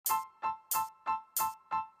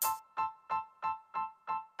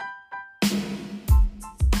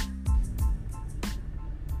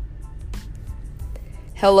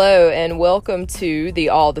Hello and welcome to the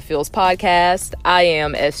All the Feels podcast. I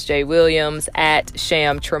am SJ Williams at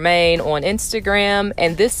Sham Tremaine on Instagram,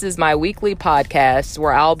 and this is my weekly podcast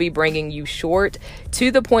where I'll be bringing you short,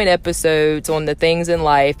 to the point episodes on the things in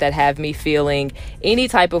life that have me feeling any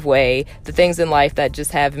type of way, the things in life that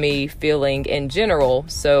just have me feeling in general.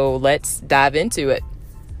 So let's dive into it.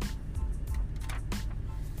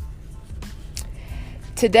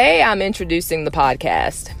 Today I'm introducing the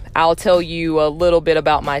podcast. I'll tell you a little bit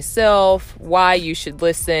about myself, why you should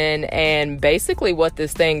listen, and basically what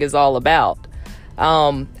this thing is all about.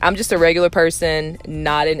 I'm just a regular person,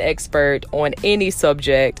 not an expert on any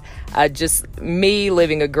subject. Just me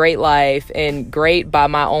living a great life, and great by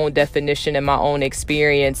my own definition and my own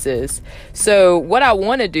experiences. So what I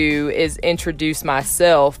want to do is introduce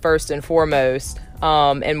myself first and foremost.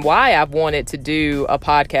 And why I've wanted to do a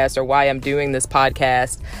podcast, or why I'm doing this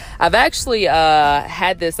podcast. I've actually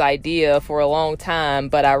had this idea for a long time,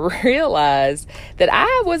 but I realized that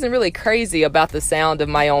I wasn't really crazy about the sound of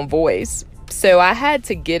my own voice. So I had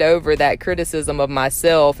to get over that criticism of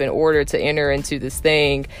myself in order to enter into this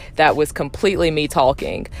thing that was completely me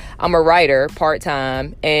talking. I'm a writer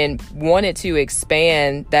part-time and wanted to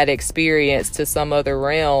expand that experience to some other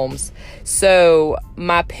realms. So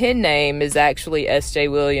my pen name is actually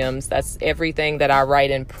SJ Williams. That's everything that I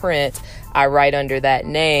write in print. I write under that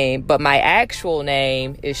name, but my actual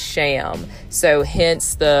name is Sham. So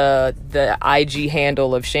hence the IG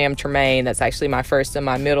handle of Sham Tremaine. That's actually my first and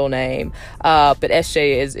my middle name. But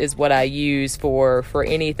SJ is what I use for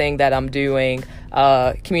anything that I'm doing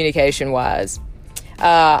communication wise.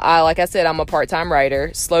 Like I said, I'm a part-time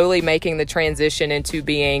writer, slowly making the transition into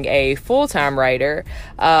being a full-time writer.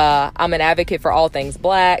 I'm an advocate for all things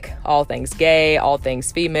Black, all things gay, all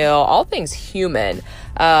things female, all things human.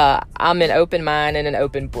 I'm an open mind and an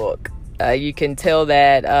open book. You can tell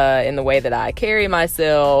that in the way that I carry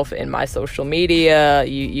myself, in my social media.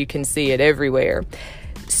 You can see it everywhere.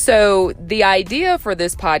 So the idea for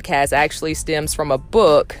this podcast actually stems from a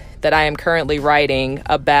book that I am currently writing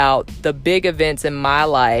about the big events in my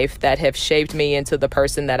life that have shaped me into the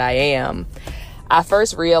person that I am. I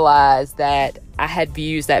first realized that I had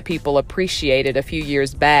views that people appreciated a few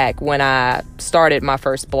years back when I started my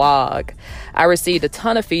first blog. I received a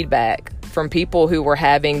ton of feedback from people who were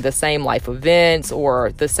having the same life events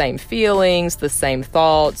or the same feelings, the same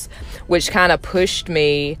thoughts, which kind of pushed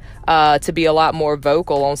me to be a lot more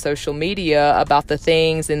vocal on social media about the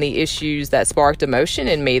things and the issues that sparked emotion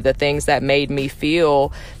in me, the things that made me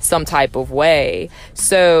feel some type of way.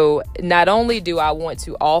 So not only do I want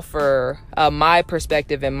to offer my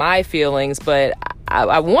perspective and my feelings, but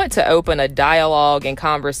I want to open a dialogue and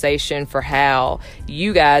conversation for how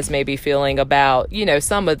you guys may be feeling about,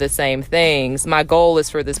 some of the same things. My goal is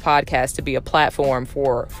for this podcast to be a platform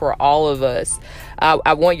for all of us.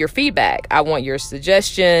 I want your feedback. I want your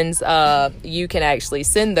suggestions. You can actually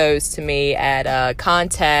send those to me at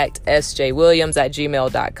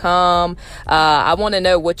contact.sjwilliams@gmail.com. I want to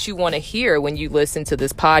know what you want to hear when you listen to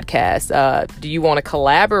this podcast. Do you want to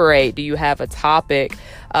collaborate? Do you have a topic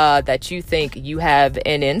that you think you have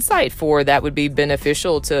an insight for that would be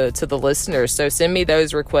beneficial to the listeners? So send me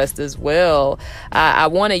those requests as well. I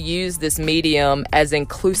want to use this medium as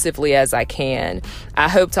inclusively as I can. I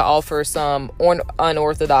hope to offer some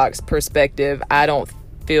unorthodox perspective. I don't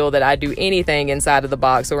feel that I do anything inside of the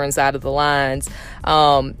box or inside of the lines.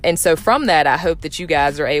 And so from that, I hope that you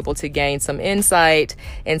guys are able to gain some insight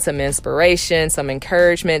and some inspiration, some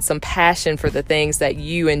encouragement, some passion for the things that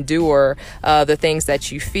you endure, the things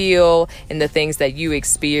that you feel, and the things that you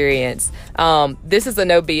experience. This is a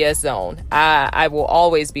no BS zone. I will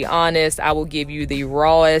always be honest. I will give you the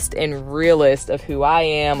rawest and realest of who I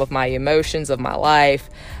am, of my emotions, of my life.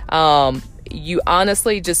 You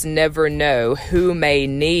honestly just never know who may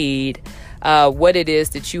need what it is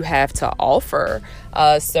that you have to offer.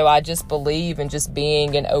 So I just believe in just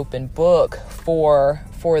being an open book for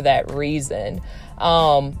that reason.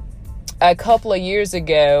 A couple of years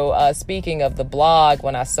ago, speaking of the blog,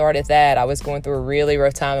 when I started that, I was going through a really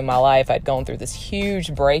rough time in my life. I'd gone through this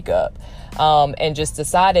huge breakup. And just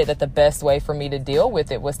decided that the best way for me to deal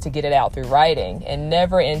with it was to get it out through writing, and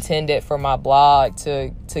never intended for my blog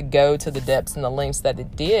to go to the depths and the lengths that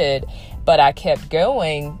it did But I kept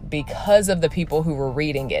going because of the people who were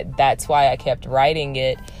reading it. That's why I kept writing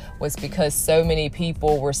it, was because so many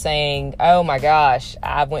people were saying, oh my gosh,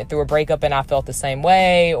 I went through a breakup and I felt the same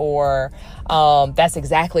way, or that's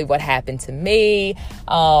exactly what happened to me.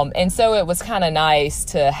 And so it was kind of nice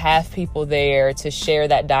to have people there to share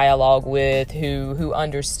that dialogue with, who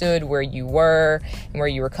understood where you were and where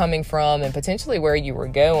you were coming from and potentially where you were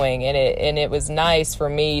going. And it was nice for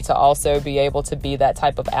me to also be able to be that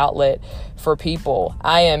type of outlet for people.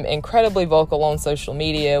 I am incredibly vocal on social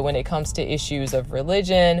media when it comes to issues of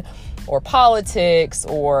religion or politics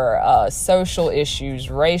or social issues,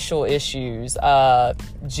 racial issues,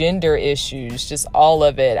 gender issues, just all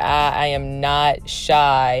of it. I am not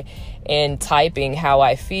shy in typing how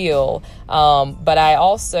I feel, but I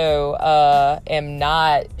also am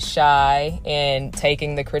not shy in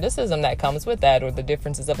taking the criticism that comes with that, or the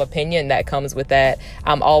differences of opinion that comes with that.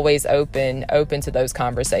 I'm always open to those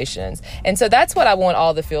conversations. And so that's what I want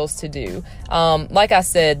All the Feels to do. Like I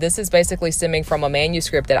said, this is basically stemming from a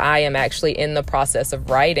manuscript that I am actually in the process of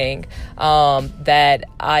writing, that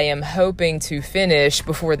I am hoping to finish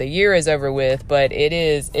before the year is over with. But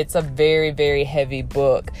it's a very, very heavy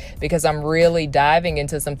book, because I'm really diving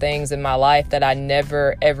into some things in my life that I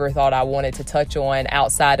never ever thought I wanted to touch on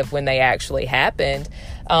outside of when they actually happened.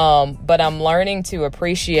 But I'm learning to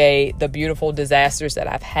appreciate the beautiful disasters that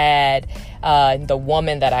I've had, the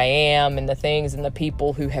woman that I am, and the things and the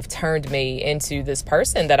people who have turned me into this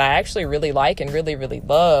person that I actually really like and really, really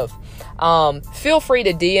love. Feel free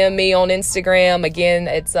to DM me on Instagram. Again,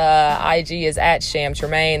 it's IG is at Sham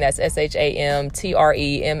Tremaine. That's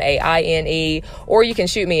ShamTremaine. Or you can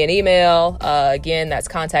shoot me an email. Again, that's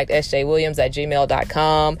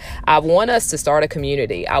contact.sjwilliams@gmail.com. I want us to start a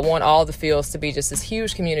community. I want All the Feels to be just this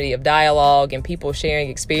huge community of dialogue and people sharing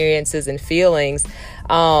experiences and feelings.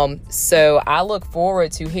 So I look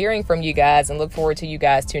forward to hearing from you guys and look forward to you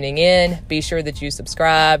guys tuning in. Be sure that you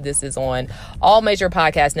subscribe. This is on all major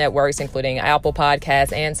podcast networks, including Apple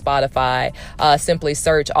Podcasts and Spotify. Simply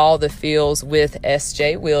search All the Feels with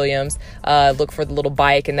S.J. Williams. Look for the little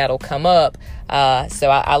bike and that'll come up. So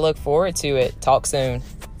I look forward to it. Talk soon.